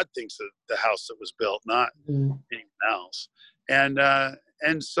what God thinks of the house that was built, not anyone else.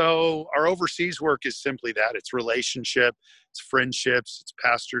 And so our overseas work is simply that. It's relationship, it's friendships, it's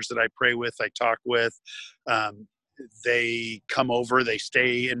pastors that I pray with, I talk with. They come over, they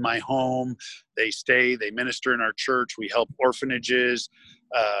stay in my home, they minister in our church. We help orphanages,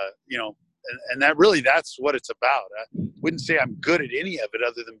 and that's what it's about. I wouldn't say I'm good at any of it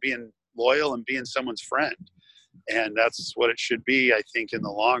other than being loyal and being someone's friend. And that's what it should be, I think, in the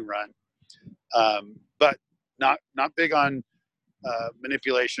long run. But not big on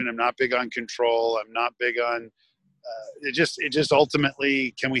manipulation. I'm not big on control. I'm not big on it just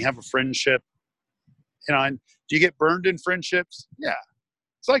ultimately, can we have a friendship? And do you get burned in friendships? Yeah.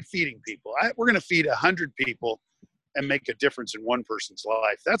 It's like feeding people. We're going to feed 100 people and make a difference in one person's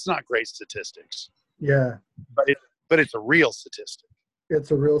life. That's not great statistics. Yeah. but it's a real statistic.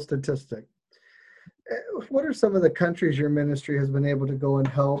 It's a real statistic. What are some of the countries your ministry has been able to go and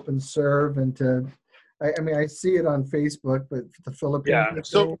help and serve and to, I mean, I see it on Facebook, but the Philippines, Yeah.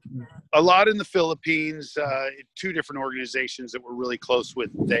 So a lot in the Philippines, two different organizations that we're really close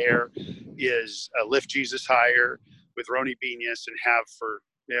with there is Lift Jesus Higher with Roni Benyas and have for,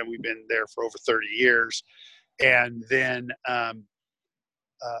 we've been there for over 30 years. And then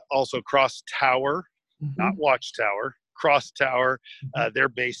also Cross Tower, not Watchtower, Cross Tower. They're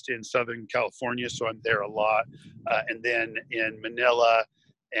based in Southern California, so I'm there a lot. And then in Manila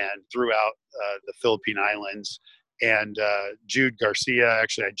and throughout the Philippine Islands. And Jude Garcia,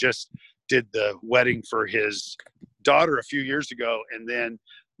 actually, I just did the wedding for his daughter a few years ago. And then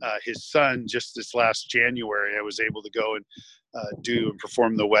his son, just this last January, I was able to go and do and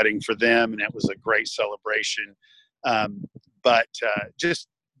perform the wedding for them. And it was a great celebration. But just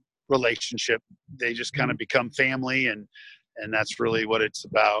relationship, they just kind of become family, and that's really what it's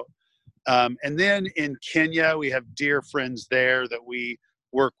about. And then in Kenya, we have dear friends there that we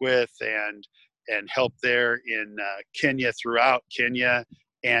work with and help there in Kenya, throughout Kenya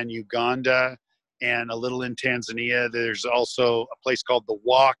and Uganda, and a little in Tanzania. There's also a place called The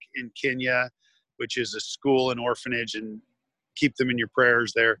Walk in Kenya, which is a school and orphanage, and keep them in your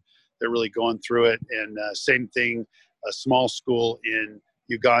prayers. They're really going through it. And same thing, a small school in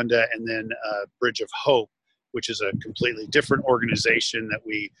Uganda, and then Bridge of Hope, which is a completely different organization that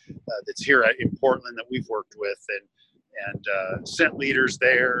that's here in Portland that we've worked with and sent leaders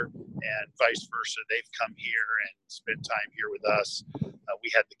there, and vice versa. They've come here and spent time here with us.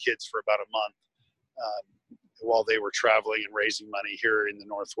 We had the kids for about a month while they were traveling and raising money here in the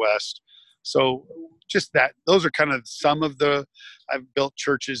Northwest. So just that, those are kind of some of I've built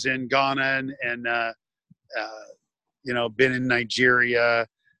churches in Ghana and been in Nigeria,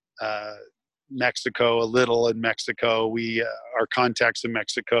 Mexico, a little in Mexico. Our contacts in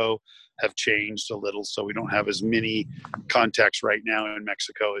Mexico have changed a little, so we don't have as many contacts right now in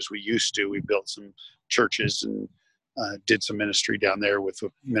Mexico as we used to. We built some churches and did some ministry down there with a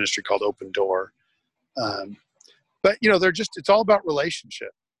ministry called Open Door. But it's all about relationship.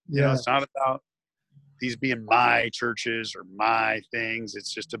 It's not about these being my churches or my things.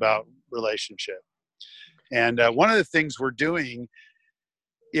 It's just about relationship. And one of the things we're doing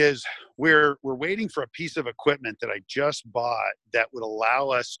is we're waiting for a piece of equipment that I just bought that would allow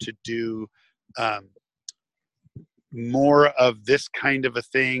us to do more of this kind of a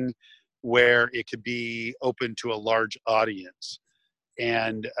thing, where it could be open to a large audience.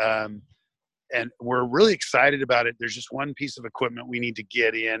 And we're really excited about it. There's just one piece of equipment we need to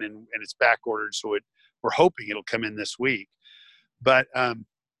get in, and it's back ordered, so we're hoping it'll come in this week. But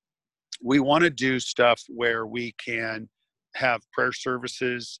we want to do stuff where we can have prayer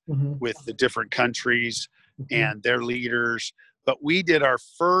services with the different countries and their leaders. But we did our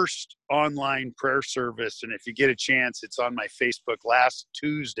first online prayer service, and if you get a chance, it's on my Facebook, last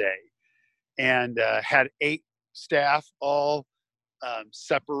Tuesday, and had 8 staff, all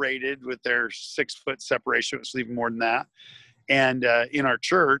separated with their 6-foot separation. It was even more than that. And in our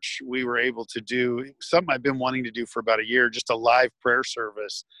church, we were able to do something I've been wanting to do for about a year, just a live prayer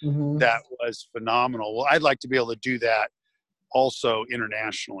service that was phenomenal. Well, I'd like to be able to do that also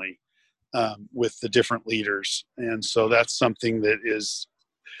internationally with the different leaders. And so that's something that is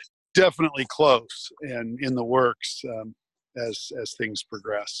definitely close and in the works as things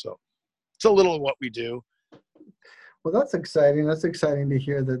progress. So it's a little of what we do. Well, that's exciting. That's exciting to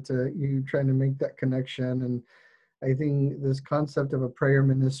hear that you're trying to make that connection. And I think this concept of a prayer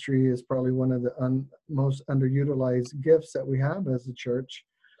ministry is probably one of the most underutilized gifts that we have as a church,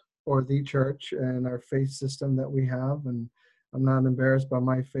 or the church, and our faith system that we have. And I'm not embarrassed by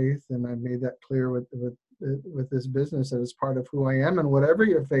my faith, and I made that clear with this business, that it's part of who I am. And whatever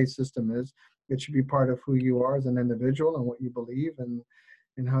your faith system is, it should be part of who you are as an individual and what you believe and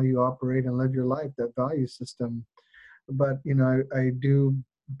how you operate and live your life, that value system. But I do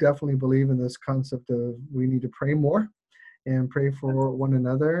definitely believe in this concept of we need to pray more and pray for one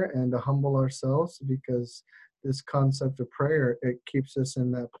another and to humble ourselves, because this concept of prayer, it keeps us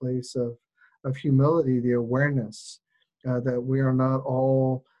in that place of humility, the awareness that we are not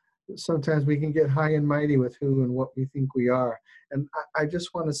all, sometimes we can get high and mighty with who and what we think we are. And I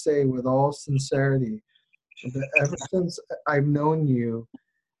just want to say with all sincerity that ever since I've known you,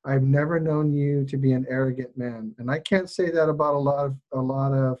 I've never known you to be an arrogant man. And I can't say that about a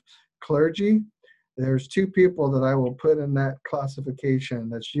lot of clergy. There's 2 people that I will put in that classification.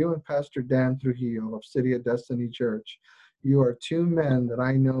 That's you and Pastor Dan Trujillo of City of Destiny Church. You are 2 men that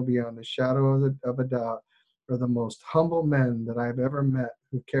I know beyond a shadow of a doubt are the most humble men that I've ever met,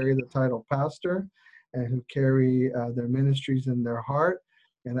 who carry the title pastor and who carry their ministries in their heart.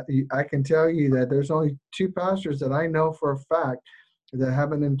 And I can tell you that there's only two pastors that I know for a fact that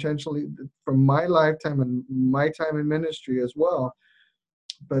haven't intentionally, from my lifetime and my time in ministry as well.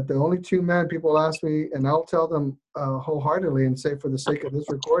 But the only two men people ask me, and I'll tell them wholeheartedly and say, for the sake of this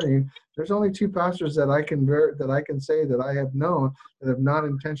recording, there's only two pastors that I can say that I have known that have not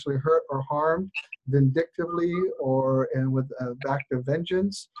intentionally hurt or harmed vindictively or and with act of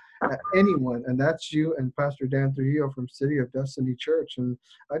vengeance anyone, and that's you and Pastor Dan Trujillo from City of Destiny Church. And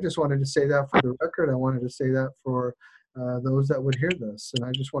I just wanted to say that for the record. I wanted to say that for those that would hear this, and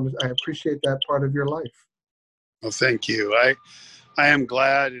I appreciate that part of your life. Well, thank you. I am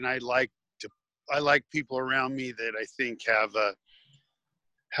glad, and I like people around me that I think have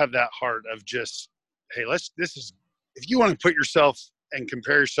that heart of just, hey, if you want to put yourself and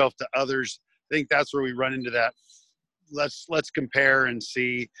compare yourself to others, I think that's where we run into that. Let's compare and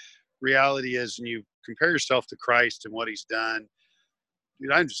see. Reality is, when you compare yourself to Christ and what He's done,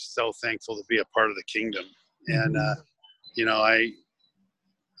 dude, I'm just so thankful to be a part of the kingdom. Mm-hmm. And you know, I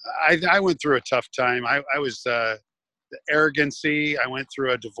went through a tough time. I was the arrogancy. I went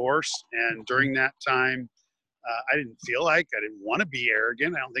through a divorce, and during that time, I didn't want to be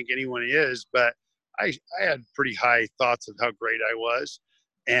arrogant. I don't think anyone is, but I had pretty high thoughts of how great I was,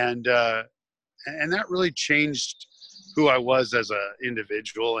 and that really changed who I was as an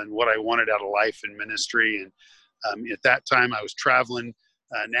individual and what I wanted out of life and ministry. And at that time, I was traveling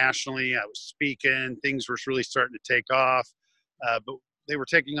nationally. I was speaking. Things were really starting to take off, but they were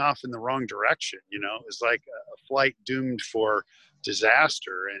taking off in the wrong direction. You know, it was like a flight doomed for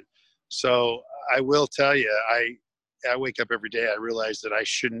disaster. And so I will tell you, I wake up every day, I realize that I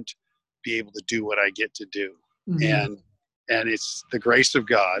shouldn't be able to do what I get to do. Mm-hmm. And it's the grace of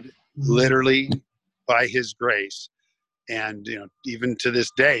God, mm-hmm. literally by His grace. And, you know, even to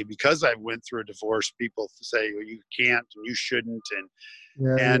this day, because I went through a divorce, people say, well, you can't and you shouldn't.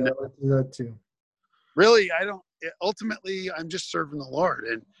 And I do that too. Really, ultimately, I'm just serving the Lord.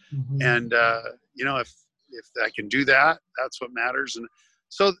 And you know, if I can do that, that's what matters. And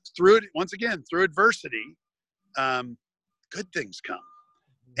so through adversity, good things come.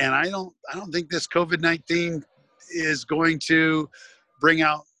 And I don't think this COVID-19 is going to bring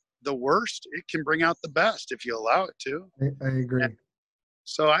out the worst. It can bring out the best if you allow it to. I agree. And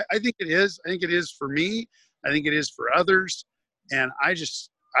so I think it is. I think it is for me. I think it is for others. And I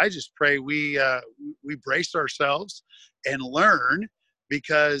just pray we brace ourselves and learn,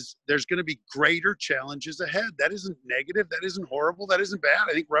 because there's going to be greater challenges ahead. That isn't negative. That isn't horrible. That isn't bad.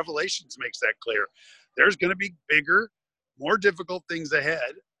 I think Revelations makes that clear. There's going to be bigger, more difficult things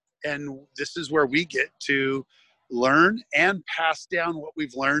ahead. And this is where we get to learn and pass down what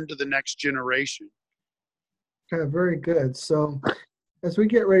we've learned to the next generation. Okay, very good. So as we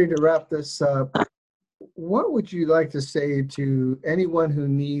get ready to wrap this up, what would you like to say to anyone who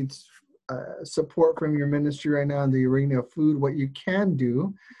needs support from your ministry right now in the arena of food? What you can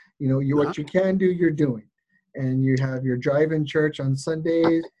do, what you can do, you're doing. And you have your drive-in church on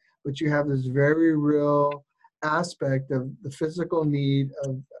Sundays, but you have this very real aspect of the physical need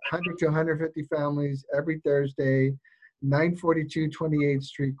of 100 to 150 families every Thursday, 942 28th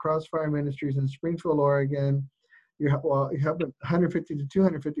Street, Crossfire Ministries in Springfield, Oregon. You have 150 to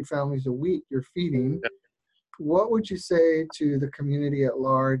 250 families a week you're feeding. What would you say to the community at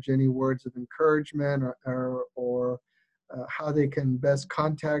large? Any words of encouragement or how they can best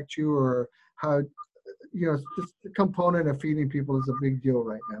contact you, or how, this component of feeding people is a big deal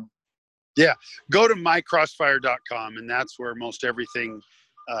right now? Yeah, go to mycrossfire.com, and that's where most everything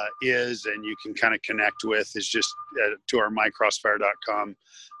is, and you can kind of connect with is just to our mycrossfire.com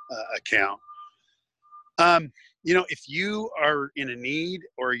account. If you are in a need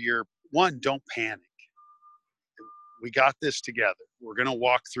or don't panic. We got this together. We're going to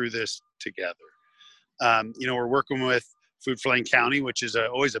walk through this together. We're working with Food for Lane County, which is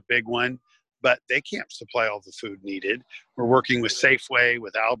always a big one, but they can't supply all the food needed. We're working with Safeway,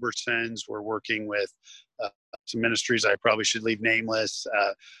 with Albertsons. We're working with some ministries I probably should leave nameless.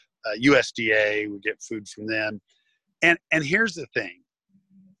 USDA, we get food from them. And here's the thing.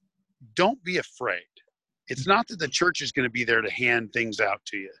 Don't be afraid. It's not that the church is going to be there to hand things out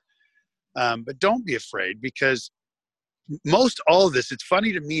to you. But don't be afraid, because most all of this, it's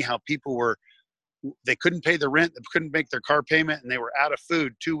funny to me how people they couldn't pay the rent, they couldn't make their car payment, and they were out of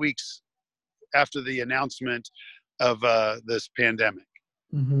food 2 weeks after the announcement of this pandemic.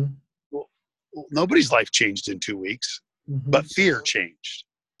 Mm-hmm. Well, nobody's life changed in 2 weeks, mm-hmm. but fear changed.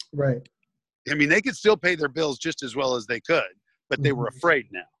 Right. I mean, they could still pay their bills just as well as they could, but mm-hmm. they were afraid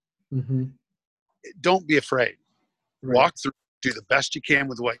now. Mm-hmm. Don't be afraid. Right. Walk through, do the best you can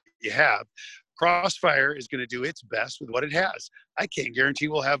with what you have. Crossfire is going to do its best with what it has. I can't guarantee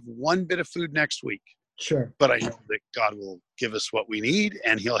we'll have one bit of food next week. Sure. But I know that God will give us what we need,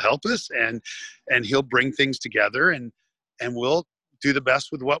 and he'll help us, and he'll bring things together, and we'll do the best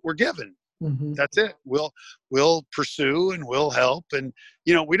with what we're given. Mm-hmm. That's it. We'll pursue and we'll help. And,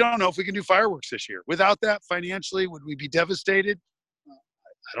 we don't know if we can do fireworks this year. Without that, financially, would we be devastated?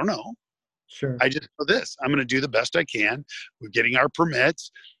 I don't know. Sure. I just know this. I'm going to do the best I can. We're getting our permits.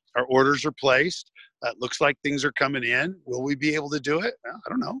 Our orders are placed. Looks like things are coming in. Will we be able to do it? Well, I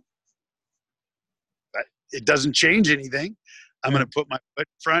don't know. It doesn't change anything. I'm going to put my foot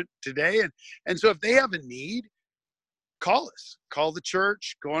in front today. And so if they have a need, call us. Call the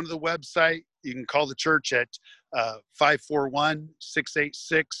church. Go onto the website. You can call the church at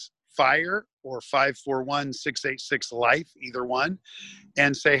 541-686-FIRE or 541-686-LIFE, either one,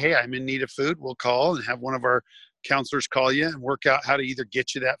 and say, hey, I'm in need of food. We'll call and have one of our counselors call you and work out how to either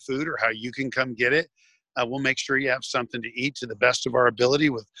get you that food or how you can come get it. We'll make sure you have something to eat to the best of our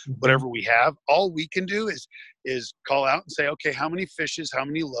ability with whatever we have. All we can do is call out and say, okay, how many fishes, how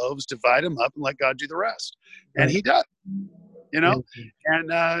many loaves, divide them up and let God do the rest. And he does, and,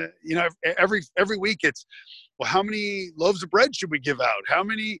 every week it's, well, how many loaves of bread should we give out? How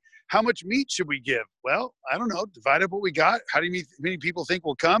much meat should we give? Well, I don't know. Divide up what we got. How many people think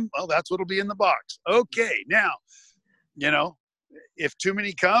will come? Well, that's what'll be in the box. Okay. Now, if too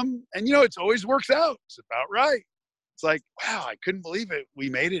many come, and it always works out. It's about right. It's like, wow, I couldn't believe it. We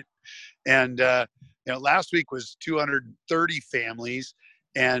made it. And, last week was 230 families,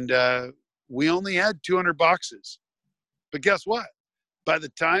 and we only had 200 boxes. But guess what? By the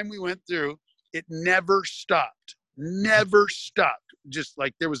time we went through, it never stopped. Just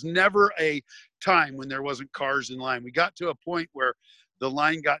like there was never a time when there wasn't cars in line. We got to a point where the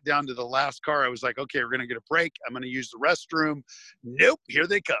line got down to the last car. I was like, okay, we're going to get a break. I'm going to use the restroom. Nope, here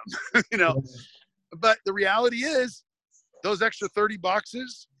they come. But the reality is those extra 30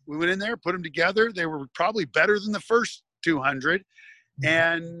 boxes, we went in there, put them together. They were probably better than the first 200.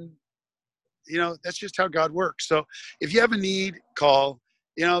 And, that's just how God works. So if you have a need, call.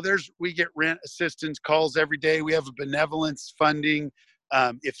 We get rent assistance calls every day. We have a benevolence funding.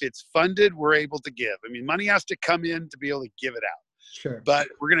 If it's funded, we're able to give. I mean, money has to come in to be able to give it out. Sure. But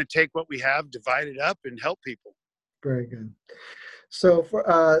we're going to take what we have, divide it up, and help people. Very good. So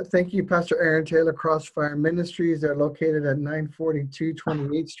thank you, Pastor Aaron Taylor, Crossfire Ministries. They're located at 942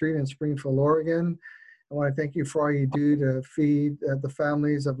 28th Street in Springfield, Oregon. I want to thank you for all you do to feed the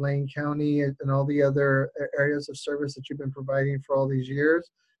families of Lane County and all the other areas of service that you've been providing for all these years.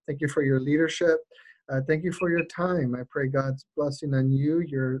 Thank you for your leadership. Thank you for your time. I pray God's blessing on you,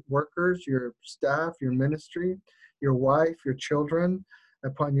 your workers, your staff, your ministry, your wife, your children,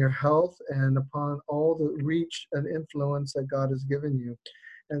 upon your health, and upon all the reach and influence that God has given you.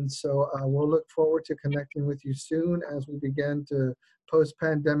 And so we'll look forward to connecting with you soon as we begin to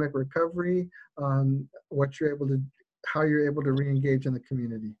post-pandemic recovery on how you're able to re-engage in the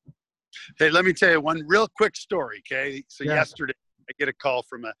community. Hey, let me tell you one real quick story, okay? So yesterday I get a call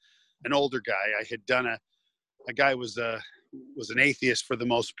from an older guy. I had done a guy was an atheist for the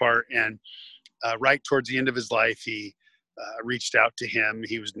most part, and right towards the end of his life, he reached out to him.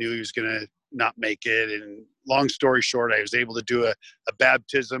 Knew he was going to not make it. And long story short, I was able to do a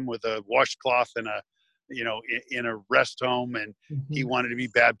baptism with a washcloth and in a rest home. And he wanted to be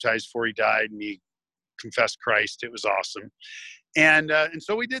baptized before he died, and he confessed Christ. It was awesome. And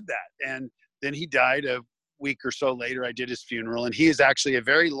so we did that. And then he died a week or so later. I did his funeral, and he is actually a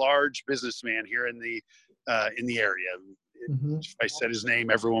very large businessman here in the area. If I said his name,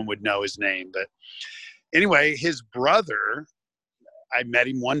 everyone would know his name. But anyway, his brother, I met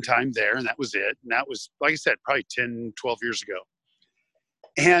him one time there, and that was it. And that was, like I said, probably 10, 12 years ago.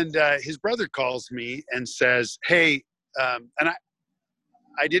 And his brother calls me and says, hey, and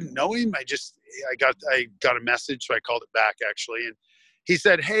I didn't know him. I got a message, so I called it back actually. And he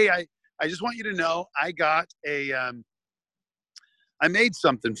said, hey, I just want you to know I got I made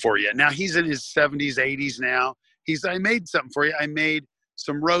something for you. Now he's in his 70s, 80s now. I made something for you. I made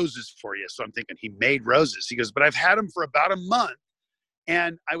some roses for you. So I'm thinking, he made roses. He goes, but I've had them for about a month,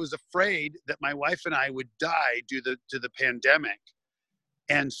 and I was afraid that my wife and I would die due to the pandemic.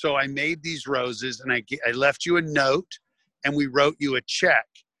 And so I made these roses, and I left you a note, and we wrote you a check,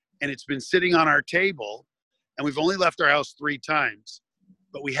 and it's been sitting on our table, and we've only left our house 3 times,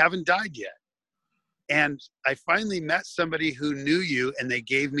 but we haven't died yet. And I finally met somebody who knew you, and they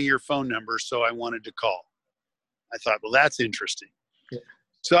gave me your phone number, so I wanted to call. I thought, well, that's interesting. Yeah.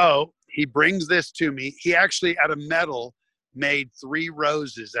 So he brings this to me. He actually, out of metal, made 3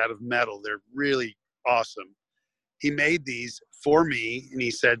 roses out of metal. They're really awesome. he made these for me, and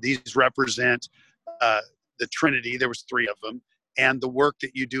he said, these represent the Trinity. There was 3 of them. And the work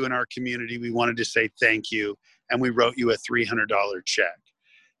that you do in our community, we wanted to say thank you. And we wrote you a $300 check.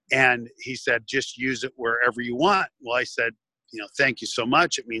 And he said, just use it wherever you want. Well, I said, thank you so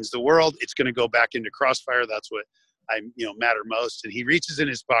much. It means the world. It's going to go back into Crossfire. That's what I, matter most. And he reaches in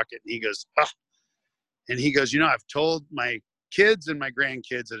his pocket and he goes, and he goes, I've told my kids and my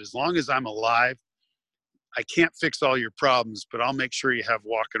grandkids that as long as I'm alive, I can't fix all your problems, but I'll make sure you have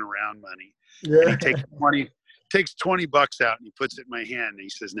walking around money. Yeah. And he takes $20 out and he puts it in my hand. And he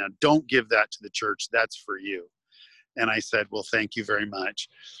says, now don't give that to the church. That's for you. And I said, well, thank you very much.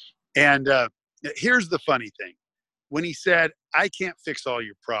 And here's the funny thing. When he said, I can't fix all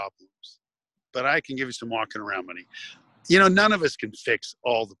your problems, but I can give you some walking around money. None of us can fix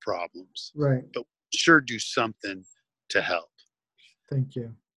all the problems. Right. But we sure do something to help. Thank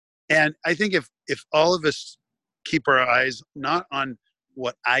you. And I think if all of us keep our eyes not on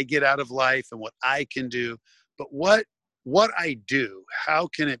what I get out of life and what I can do, but what I do, how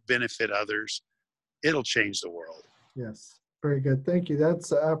can it benefit others? It'll change the world. Yes. Very good. Thank you.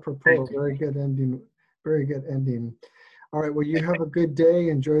 That's apropos. Very good ending. Very good ending. All right. Well, you have a good day.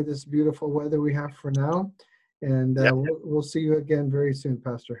 Enjoy this beautiful weather we have for now. And we'll see you again very soon,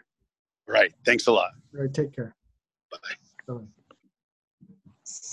 Pastor. Right. Thanks a lot. All right. Take care. Bye. Bye.